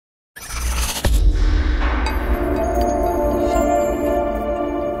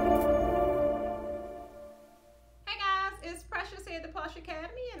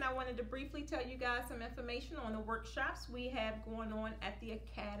tell you guys some information on the workshops we have going on at the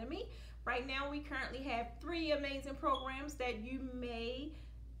Academy. Right now we currently have 3 amazing programs that you may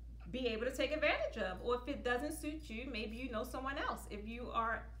be able to take advantage of, or if it doesn't suit you, maybe you know someone else. If you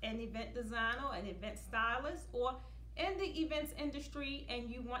are an event designer, an event stylist, or in the events industry and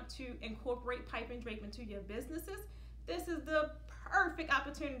you want to incorporate pipe and drape into your businesses, this is the perfect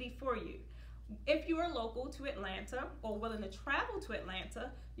opportunity for you. If you are local to Atlanta or willing to travel to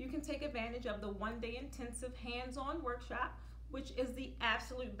Atlanta, you can take advantage of the 1-day intensive hands-on workshop, which is the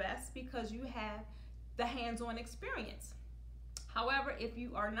absolute best because you have the hands-on experience. However, if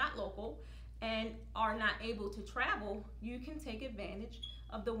you are not local and are not able to travel, you can take advantage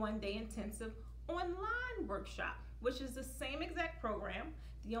of the 1-day intensive online workshop, which is the same exact program.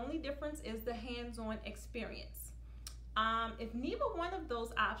 The only difference is the hands-on experience. If neither one of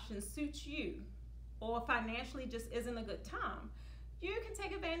those options suits you, or financially just isn't a good time, you can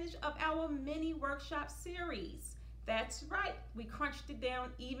take advantage of our mini workshop series. That's right, we crunched it down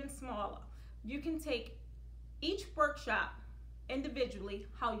even smaller. You can take each workshop individually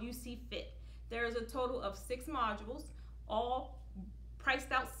how you see fit. There is a total of 6 modules, all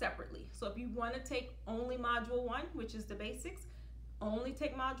priced out separately. So if you want to take only module 1, which is the basics, only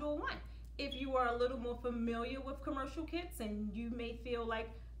take module 1. If you are a little more familiar with commercial kits and you may feel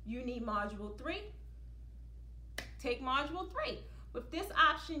like you need module 3, take module 3. With this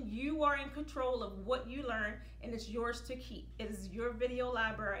option, you are in control of what you learn and it's yours to keep. It is your video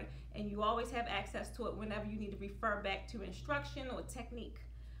library and you always have access to it whenever you need to refer back to instruction or technique.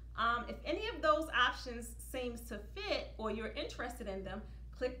 If any of those options seems to fit or you're interested in them,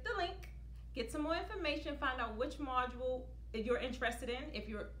 click the link, get some more information, find out which module you're interested in. If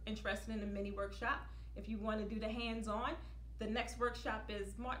you're interested in the mini workshop, if you want to do the hands-on, the next workshop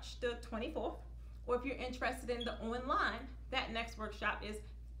is March the 24th. Or if you're interested in the online, that next workshop is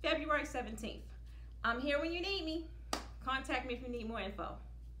February 17th. I'm here when you need me. Contact me if you need more info.